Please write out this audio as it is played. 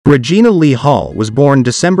Regina Lee Hall was born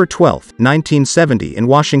December 12, 1970 in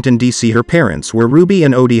Washington, D.C. Her parents were Ruby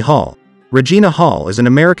and Odie Hall. Regina Hall is an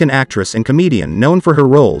American actress and comedian known for her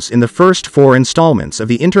roles in the first 4 installments of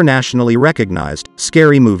the internationally recognized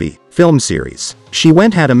Scary Movie film series. She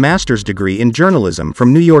had a master's degree in journalism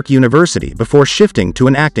from New York University before shifting to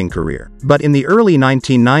an acting career. But in the early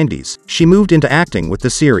 1990s, she moved into acting with the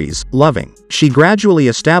series Loving. She gradually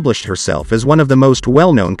established herself as one of the most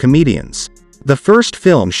well-known comedians. The first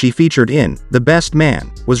film she featured in, The Best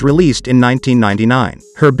Man, was released in 1999.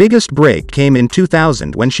 Her biggest break came in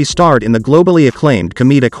 2000 when she starred in the globally acclaimed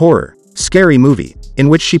comedic horror, Scary Movie, in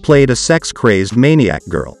which she played a sex-crazed maniac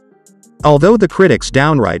girl. Although the critics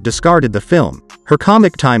downright discarded the film, her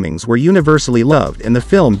comic timings were universally loved and the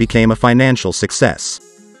film became a financial success.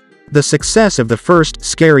 The success of the first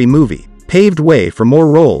Scary Movie paved way for more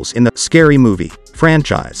roles in the Scary Movie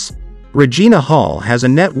franchise. Regina Hall has a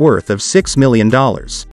net worth of $6 million.